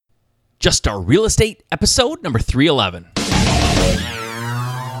Just Start Real Estate, episode number 311.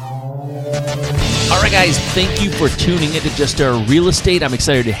 All right, guys, thank you for tuning in to Just Start Real Estate. I'm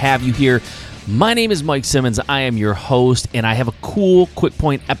excited to have you here. My name is Mike Simmons. I am your host, and I have a cool quick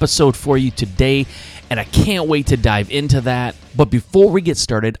point episode for you today, and I can't wait to dive into that. But before we get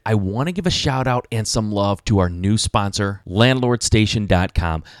started, I want to give a shout out and some love to our new sponsor,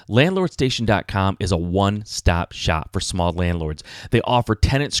 LandlordStation.com. LandlordStation.com is a one-stop shop for small landlords. They offer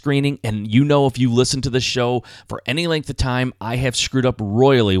tenant screening, and you know if you listen to the show for any length of time, I have screwed up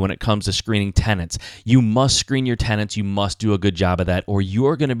royally when it comes to screening tenants. You must screen your tenants. You must do a good job of that, or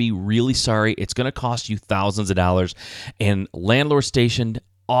you're going to be really sorry. It's going to cost you thousands of dollars, and Landlord Station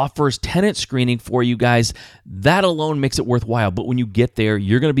offers tenant screening for you guys. That alone makes it worthwhile. But when you get there,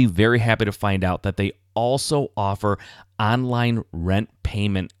 you're going to be very happy to find out that they also offer online rent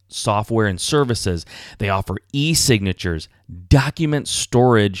payment software and services. They offer e-signatures, document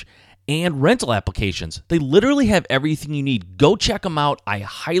storage, and rental applications. They literally have everything you need. Go check them out. I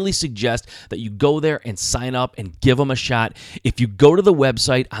highly suggest that you go there and sign up and give them a shot. If you go to the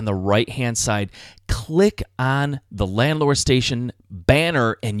website on the right-hand side, click on the Landlord Station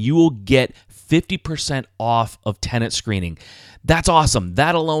banner and you will get 50% off of tenant screening. That's awesome.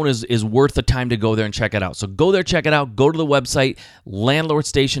 That alone is worth the time to go there and check it out. So go there, check it out. Go to the website,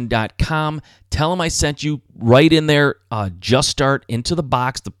 landlordstation.com. Tell them I sent you right in there. Just Start into the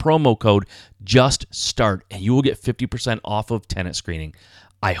box, the promo code, Just Start, and you will get 50% off of tenant screening.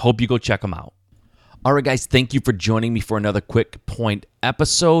 I hope you go check them out. All right, guys, thank you for joining me for another quick point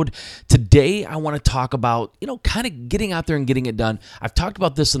episode. Today, I want to talk about, kind of getting out there and getting it done. I've talked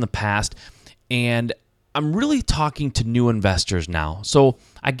about this in the past, and I'm really talking to new investors now. So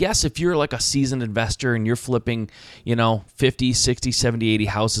I guess if you're like a seasoned investor and you're flipping, 50, 60, 70, 80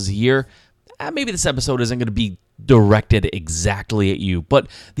 houses a year, maybe this episode isn't going to be directed exactly at you, but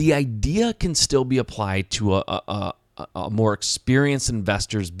the idea can still be applied to a more experienced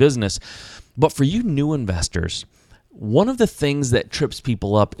investor's business. But for you new investors, one of the things that trips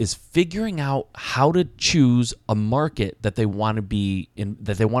people up is figuring out how to choose a market that they want to be in,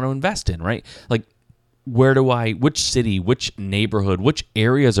 that they want to invest in, right? Like, which city, which neighborhood, which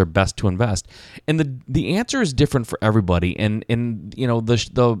areas are best to invest? And the answer is different for everybody. And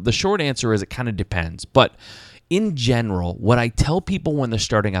the short answer is it kind of depends. But in general, what I tell people when they're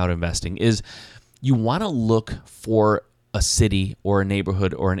starting out investing is you want to look for a city or a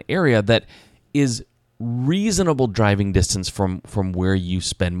neighborhood or an area that is reasonable driving distance from where you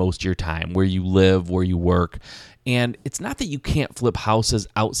spend most of your time, where you live, where you work. And it's not that you can't flip houses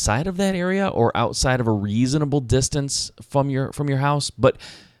outside of that area or outside of a reasonable distance from your house, but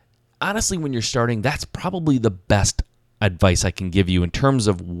honestly, when you're starting, that's probably the best advice I can give you in terms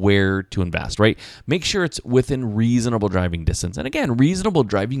of where to invest, right? Make sure it's within reasonable driving distance. And again, reasonable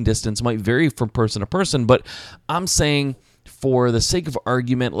driving distance might vary from person to person, but I'm saying for the sake of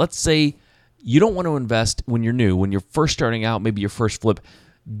argument, let's say you don't want to invest when you're new, when you're first starting out, maybe your first flip.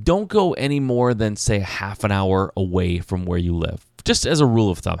 Don't go any more than, say, a half an hour away from where you live. Just as a rule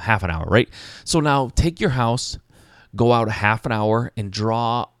of thumb, half an hour, right? So now take your house, go out a half an hour, and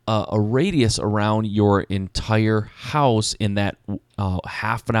draw a radius around your entire house in that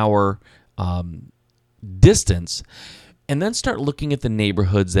half an hour distance, and then start looking at the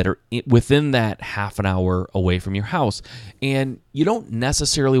neighborhoods that are within that half an hour away from your house. And you don't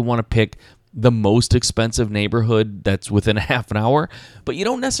necessarily want to pick the most expensive neighborhood that's within a half an hour, but you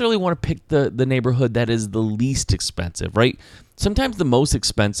don't necessarily want to pick the neighborhood that is the least expensive, right? Sometimes the most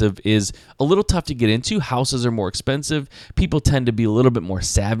expensive is a little tough to get into. Houses are more expensive. People tend to be a little bit more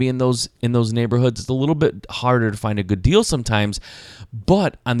savvy in those neighborhoods. It's a little bit harder to find a good deal sometimes.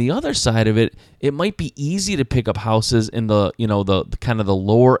 But on the other side of it, it might be easy to pick up houses in the kind of the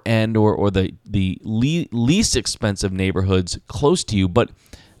lower end or the least expensive neighborhoods close to you. But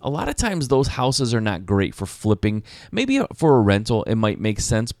a lot of times those houses are not great for flipping. Maybe for a rental, it might make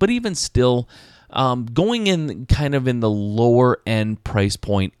sense. But even still, going in kind of in the lower end price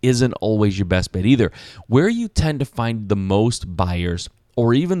point isn't always your best bet either. Where you tend to find the most buyers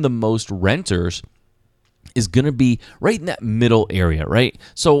or even the most renters is going to be right in that middle area, right?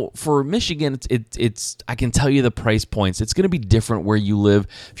 So for Michigan, it's I can tell you the price points. It's going to be different where you live.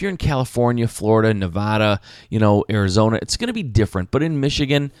 If you're in California, Florida, Nevada, Arizona, it's going to be different. But in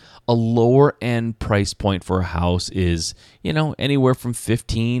Michigan, a lower end price point for a house is, anywhere from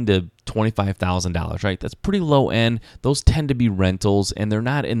 $15,000 to $25,000, right? That's pretty low end. Those tend to be rentals, and they're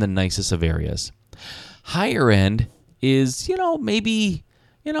not in the nicest of areas. Higher end is, maybe,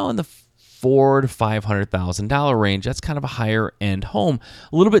 in the $400,000 to $500,000 range. That's kind of a higher end home.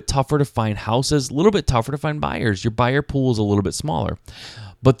 A little bit tougher to find houses, a little bit tougher to find buyers. Your buyer pool is a little bit smaller.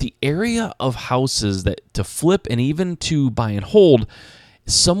 But the area of houses that to flip and even to buy and hold,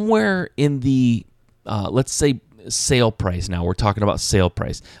 somewhere in the, let's say, sale price. Now we're talking about sale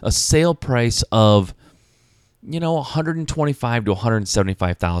price. A sale price of, $125,000 to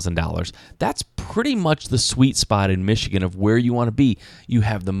 $175,000. That's pretty much the sweet spot in Michigan of where you want to be. You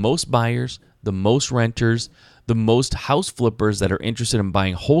have the most buyers, the most renters, the most house flippers that are interested in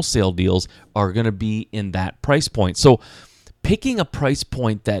buying wholesale deals are going to be in that price point. So picking a price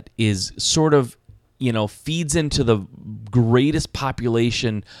point that is sort of, feeds into the greatest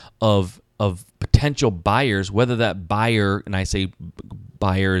population of potential buyers, whether that buyer, and I say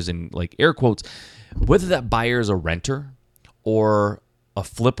buyers in like air quotes, whether that buyer is a renter or a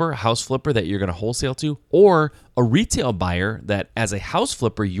flipper, house flipper that you're going to wholesale to, or a retail buyer that as a house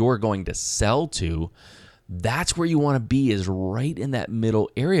flipper you're going to sell to, that's where you want to be, is right in that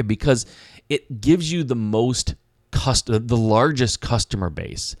middle area, because it gives you the the largest customer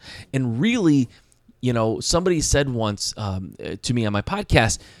base. And really, somebody said once to me on my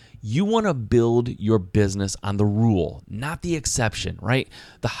podcast, you want to build your business on the rule, not the exception, right?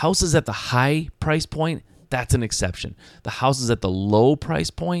 The houses at the high price point, that's an exception. The houses at the low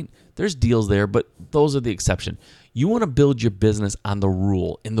price point, there's deals there, but those are the exception. You want to build your business on the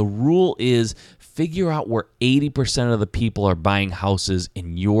rule. And the rule is figure out where 80% of the people are buying houses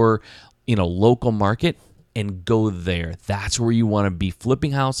in your local market and go there. That's where you want to be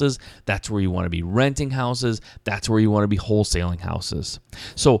flipping houses. That's where you want to be renting houses. That's where you want to be wholesaling houses.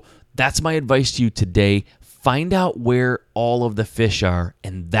 So that's my advice to you today. Find out where all of the fish are,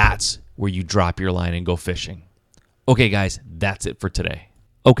 and that's where you drop your line and go fishing. Okay, guys, that's it for today.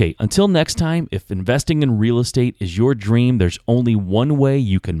 Okay, until next time, if investing in real estate is your dream, there's only one way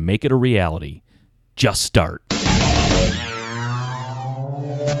you can make it a reality. Just start.